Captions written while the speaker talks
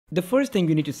The first thing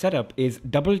you need to set up is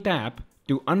double tap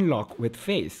to unlock with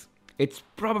face. It's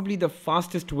probably the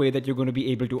fastest way that you're going to be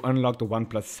able to unlock the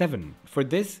OnePlus 7. For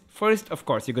this, first, of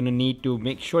course, you're going to need to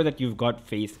make sure that you've got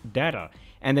face data,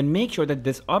 and then make sure that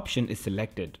this option is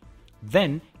selected.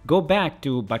 Then go back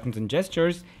to buttons and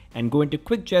gestures and go into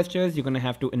quick gestures. You're going to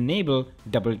have to enable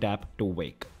double tap to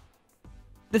wake.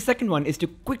 The second one is to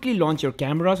quickly launch your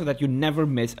camera so that you never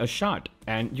miss a shot.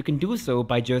 And you can do so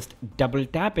by just double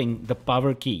tapping the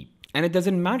power key. And it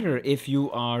doesn't matter if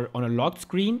you are on a locked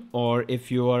screen or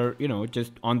if you are,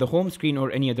 just on the home screen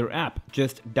or any other app.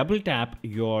 Just double tap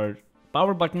your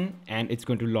power button and it's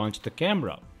going to launch the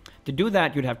camera. To do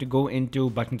that, you'd have to go into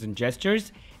buttons and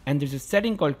gestures, and there's a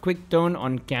setting called quick turn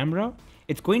on camera.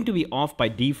 It's going to be off by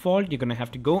default. You're going to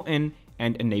have to go in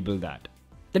and enable that.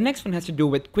 The next one has to do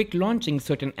with quick launching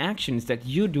certain actions that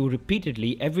you do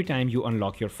repeatedly every time you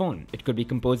unlock your phone. It could be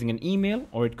composing an email,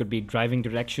 or it could be driving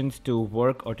directions to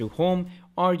work or to home,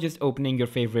 or just opening your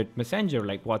favorite messenger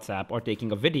like WhatsApp or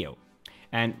taking a video.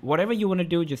 And whatever you want to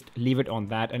do, just leave it on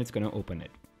that and it's going to open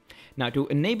it. Now to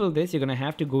enable this, you're going to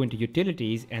have to go into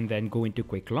utilities and then go into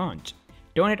quick launch.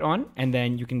 Turn it on and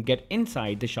then you can get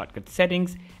inside the shortcut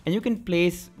settings and you can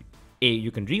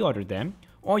you can reorder them,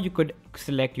 or you could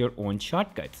select your own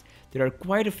shortcuts. There are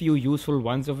quite a few useful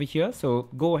ones over here, so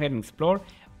go ahead and explore,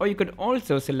 or you could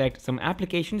also select some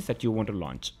applications that you want to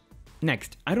launch.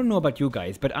 Next, I don't know about you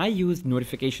guys, but I use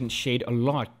notification shade a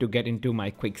lot to get into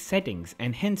my quick settings,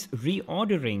 and hence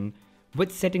reordering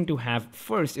which setting to have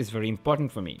first is very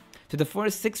important for me. So the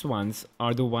first 6 ones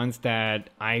are the ones that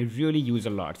I really use a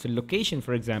lot. So location,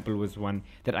 for example, was one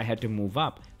that I had to move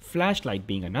up, flashlight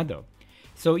being another.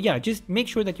 So yeah, just make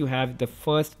sure that you have the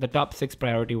top 6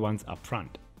 priority ones up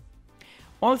front.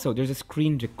 Also, there's a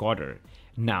screen recorder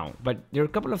now, but there are a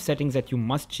couple of settings that you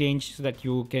must change so that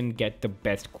you can get the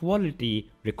best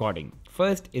quality recording.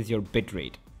 First is your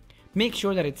bitrate. Make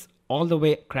sure that it's all the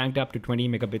way cranked up to 20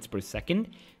 megabits per second,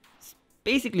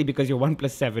 basically because your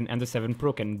OnePlus 7 and the 7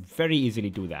 Pro can very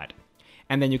easily do that.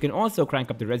 And then you can also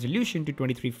crank up the resolution to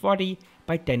 2340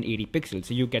 by 1080 pixels,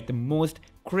 so you get the most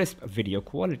crisp video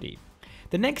quality.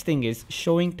 The next thing is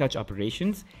showing touch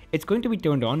operations. It's going to be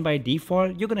turned on by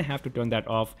default. You're going to have to turn that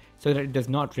off so that it does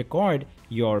not record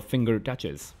your finger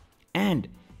touches. And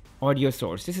audio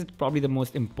source. This is probably the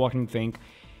most important thing,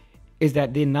 is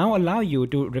that they now allow you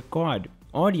to record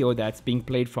audio that's being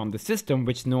played from the system,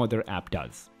 which no other app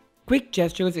does. Quick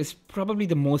gestures is probably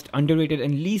the most underrated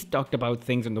and least talked about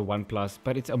things on the OnePlus,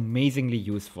 but it's amazingly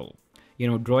useful.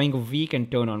 Drawing a V can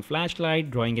turn on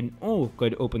flashlight, drawing an O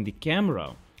could open the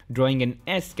camera. Drawing an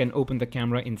S can open the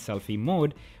camera in selfie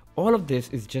mode. All of this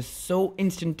is just so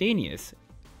instantaneous.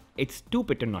 It's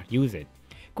stupid to not use it.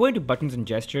 Go into buttons and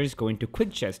gestures, go into quick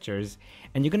gestures,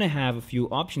 and you're going to have a few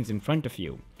options in front of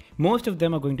you. Most of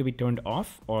them are going to be turned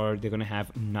off, or they're going to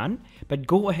have none, but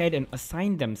go ahead and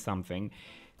assign them something.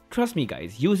 Trust me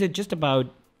guys, use it just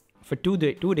about for 2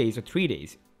 days or 3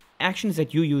 days. Actions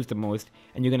that you use the most,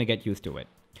 and you're going to get used to it.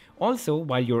 Also,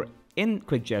 while you're in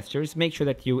quick gestures, make sure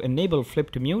that you enable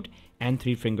flip to mute and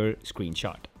 3-finger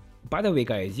screenshot. By the way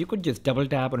guys, you could just double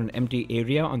tap on an empty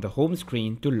area on the home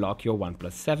screen to lock your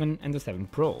OnePlus 7 and the 7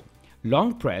 Pro.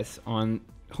 Long press on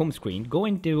home screen, go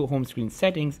into home screen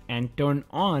settings and turn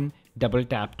on double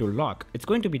tap to lock. It's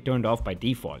going to be turned off by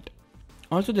default.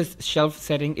 Also, this shelf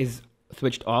setting is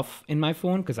switched off in my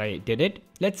phone because I did it.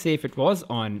 Let's say if it was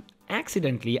on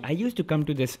accidentally, I used to come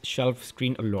to this shelf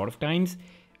screen a lot of times.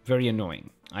 Very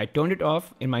annoying. I turned it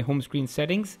off in my home screen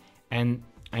settings and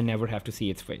I never have to see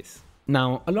its face.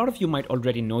 Now, a lot of you might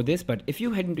already know this, but if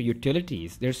you head into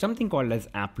utilities, there's something called as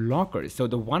app lockers. So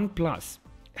the OnePlus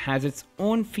has its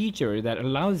own feature that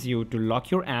allows you to lock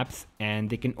your apps, and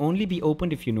they can only be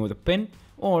opened if you know the PIN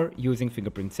or using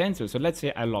fingerprint sensor. So let's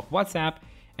say I lock WhatsApp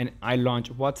and I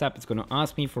launch WhatsApp, it's going to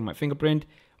ask me for my fingerprint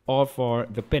or for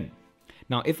the PIN.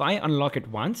 Now, if I unlock it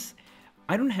once,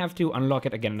 I don't have to unlock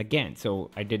it again and again.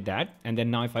 So I did that. And then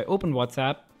now if I open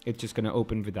WhatsApp, it's just going to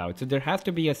open without. So there has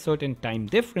to be a certain time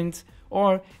difference,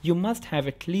 or you must have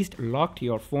at least locked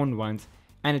your phone once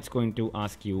and it's going to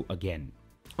ask you again.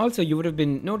 Also, you would have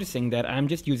been noticing that I'm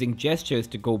just using gestures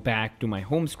to go back to my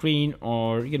home screen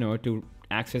or, to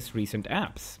access recent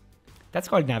apps. That's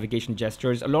called navigation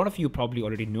gestures. A lot of you probably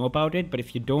already know about it, but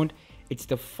if you don't, it's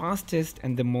the fastest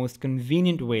and the most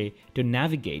convenient way to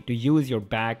navigate, to use your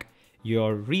back,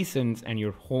 your recents and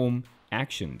your home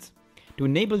actions. To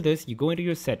enable this, you go into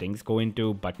your settings, go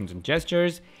into buttons and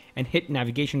gestures and hit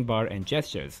navigation bar and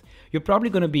gestures. You're probably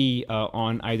going to be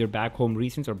on either back home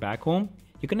recents or back home.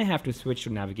 You're going to have to switch to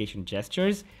navigation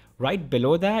gestures. Right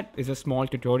below that is a small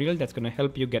tutorial that's going to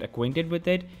help you get acquainted with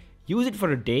it. Use it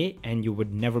for a day and you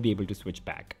would never be able to switch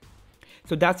back.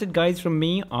 So that's it guys from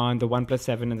me on the OnePlus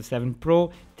 7 and the 7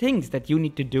 Pro. Things that you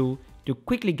need to do to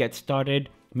quickly get started,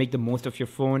 make the most of your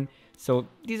phone. So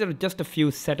these are just a few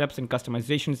setups and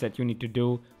customizations that you need to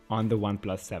do on the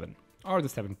OnePlus 7 or the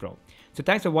 7 Pro. So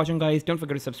thanks for watching guys. Don't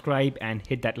forget to subscribe and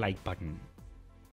hit that like button.